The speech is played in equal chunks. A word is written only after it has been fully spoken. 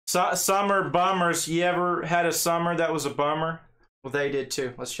Summer bummers. You ever had a summer that was a bummer? Well, they did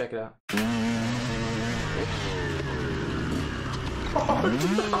too. Let's check it out.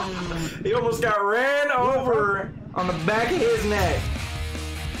 Oh, he almost got ran over on the back of his neck.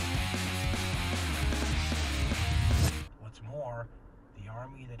 What's more, the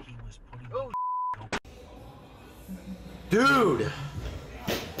army that he was putting... Dude!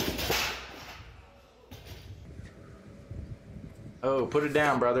 Oh, put it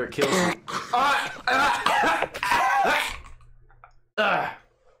down, brother. It kills you.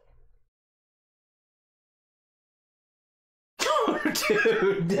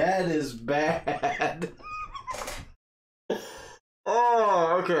 Dude, that is bad.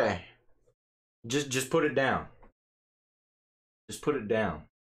 Oh, okay. Just put it down. Just put it down.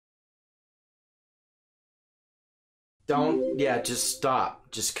 Don't, yeah, just stop.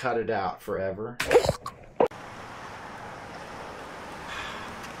 Just cut it out forever.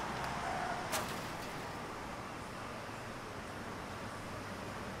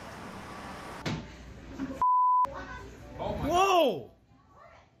 Whoa!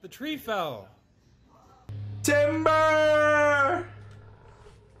 The tree fell. Timber!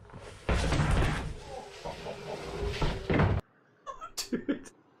 Dude.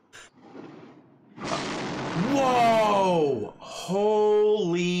 Whoa!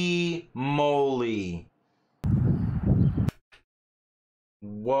 Holy moly.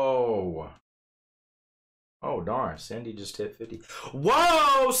 Whoa. Oh, darn. Cindy just hit 50.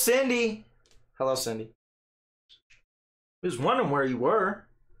 Whoa, Cindy! Hello, Cindy. We was wondering where you were.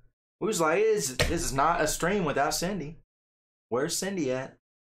 We was like, this is not a stream without Cindy. Where's Cindy at?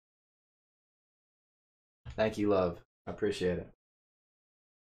 Thank you, love. I appreciate it.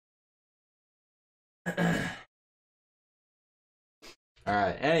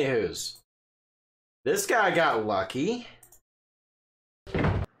 Alright, anywho's. This guy got lucky.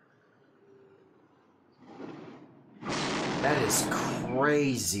 That is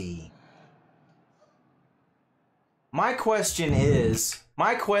crazy. My question is,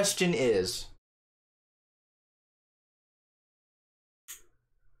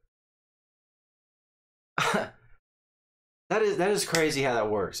 that is crazy how that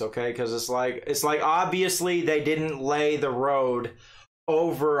works, okay? Because it's like obviously they didn't lay the road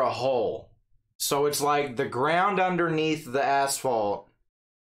over a hole. So it's like the ground underneath the asphalt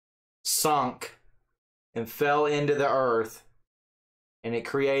sunk and fell into the earth and it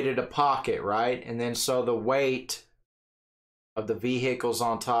created a pocket, right? And then so the weight of the vehicles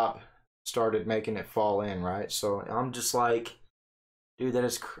on top started making it fall in, right? So I'm just like, dude, that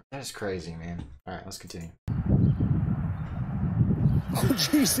is crazy, man. All right, let's continue. Oh,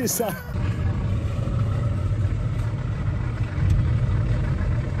 Jesus.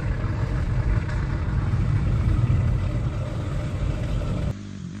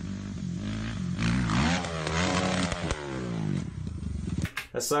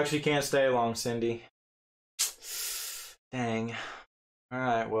 That sucks you can't stay long, Cindy. Dang.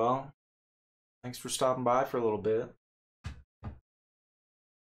 Alright, well, thanks for stopping by for a little bit.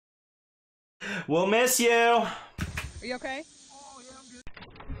 We'll miss you! Are you okay? Oh, yeah, I'm good.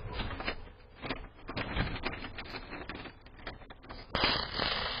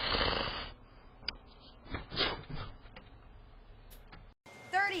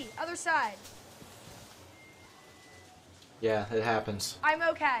 30, other side. Yeah, it happens. I'm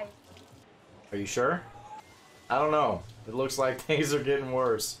okay. Are you sure? I don't know. It looks like things are getting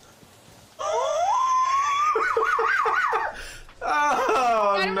worse. Oh,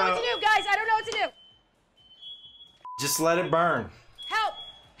 I don't know no. what to do, guys. I don't know what to do. Just let it burn. Help!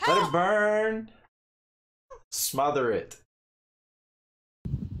 Help! Let it burn. Smother it.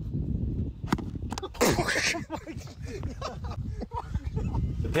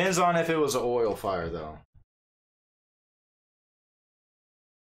 Depends on if it was an oil fire, though.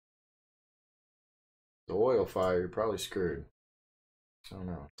 The oil fire, you're probably screwed. I don't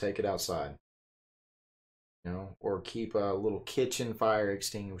know. Take it outside. You know, or keep a little kitchen fire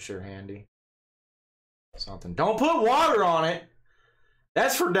extinguisher handy. Something. Don't put water on it.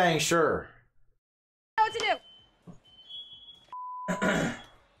 That's for dang sure. I don't know what to do.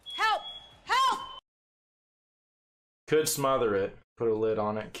 Help! Help! Could smother it. Put a lid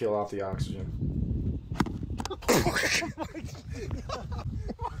on it. Kill off the oxygen.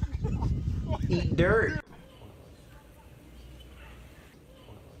 Eat dirt.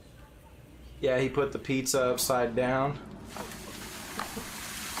 Yeah, he put the pizza upside down.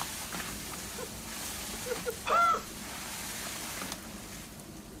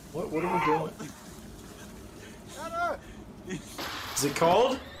 What are we doing? Is it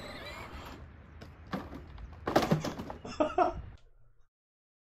cold?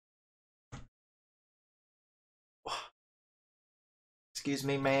 Excuse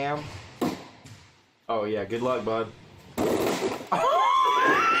me, ma'am. Oh yeah, good luck, bud. You're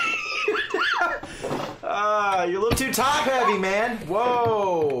a little too top heavy, man.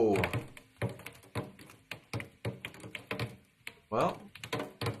 Whoa. Well,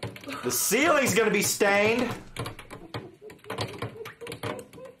 the ceiling's gonna be stained.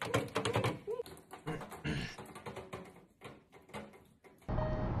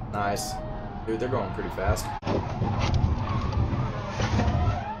 Nice. Dude, they're going pretty fast.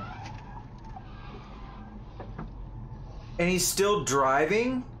 And he's still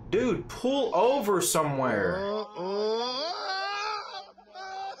driving? Dude, pull over somewhere.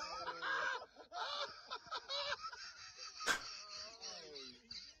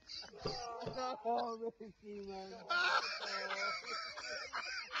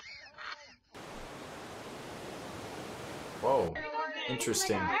 Whoa,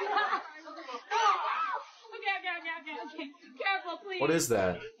 interesting. Okay. Careful, please. What is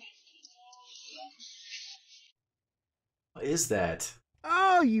that? What is that?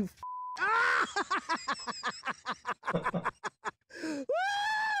 Oh, you.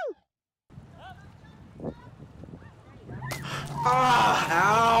 Ah!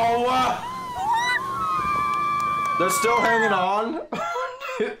 Ow! They're still hanging on?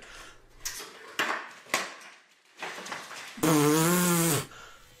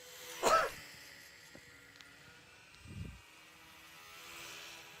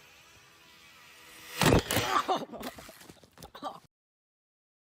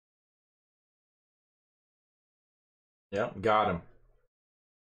 Yep, got him.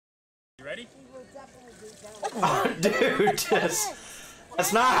 You ready? Oh, dude, just...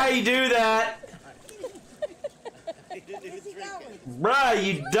 That's not how you do that! Bruh,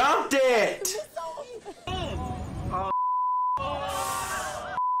 you dumped it!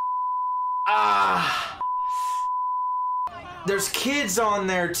 Ah! There's kids on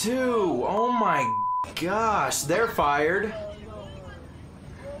there too! Oh my gosh, they're fired.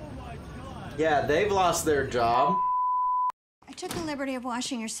 Yeah, they've lost their job. I took the liberty of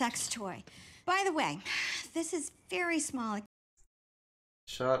washing your sex toy. By the way, this is very small.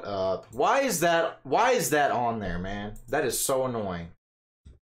 Shut up. Why is that on there, man? That is so annoying.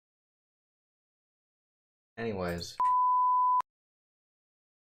 Anyways.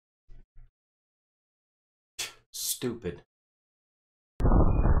 Stupid.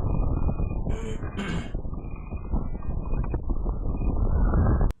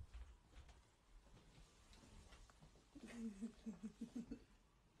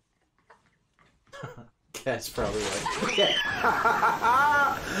 Cat's probably like, yeah.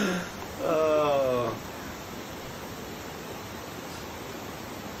 Oh.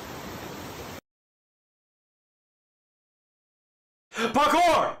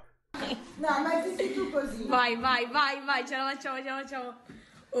 Parkour! Vai, vai, vai, vai, ce la facciamo, ce la facciamo.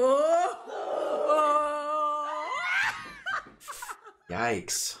 Oh! Oh!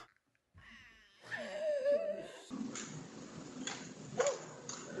 Yikes.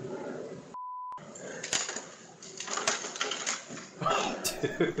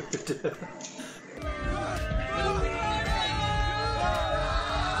 Dude.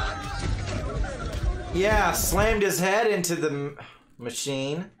 Yeah, slammed his head into the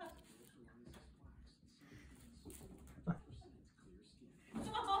machine.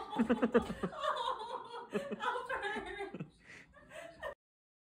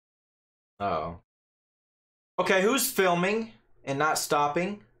 Oh. Okay, who's filming and not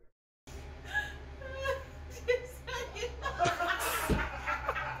stopping?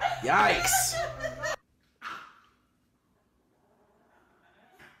 Yikes!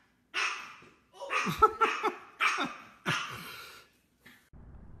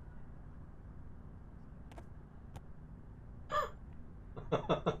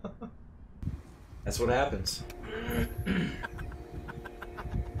 That's what happens.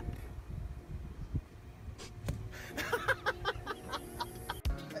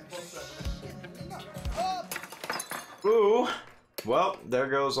 Ooh. Well, there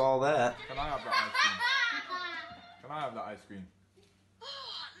goes all that. Can I have that ice cream? Can I have that ice cream?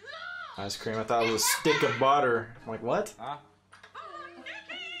 Ice cream? I thought it was a stick of butter. I'm like, what? Huh?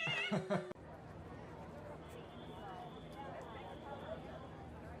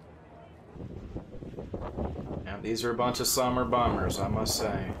 Yeah, these are a bunch of summer bummers, I must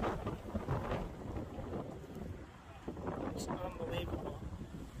say. It's unbelievable.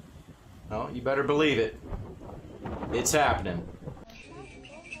 Oh, you better believe it. It's happening.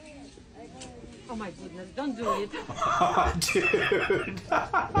 Oh my goodness, don't do it. Oh, dude.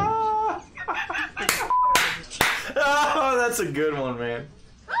 Oh, that's a good one, man.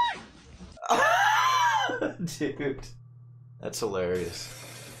 Dude. That's hilarious.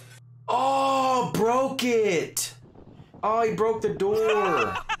 Oh, broke it. Oh, he broke the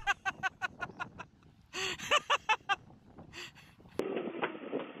door.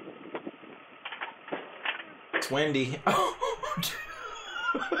 It's windy.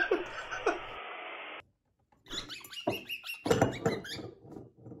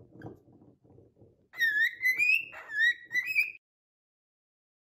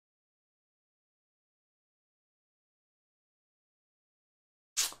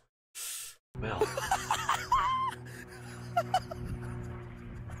 Well.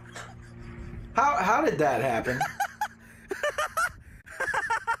 How did that happen?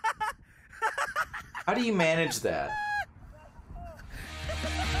 How do you manage that?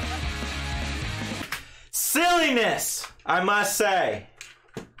 Silliness, I must say.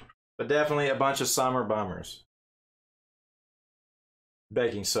 But definitely a bunch of summer bummers.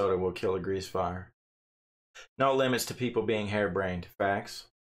 Baking soda will kill a grease fire. No limits to people being harebrained. Facts.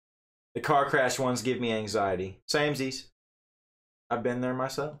 The car crash ones give me anxiety. Samesies. I've been there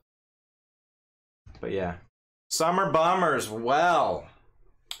myself. But yeah. Summer bummers, well.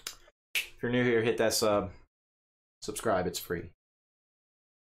 If you're new here, hit that sub. Subscribe, it's free.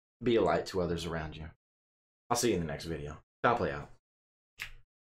 Be a light to others around you. I'll see you in the next video. Faulplay out.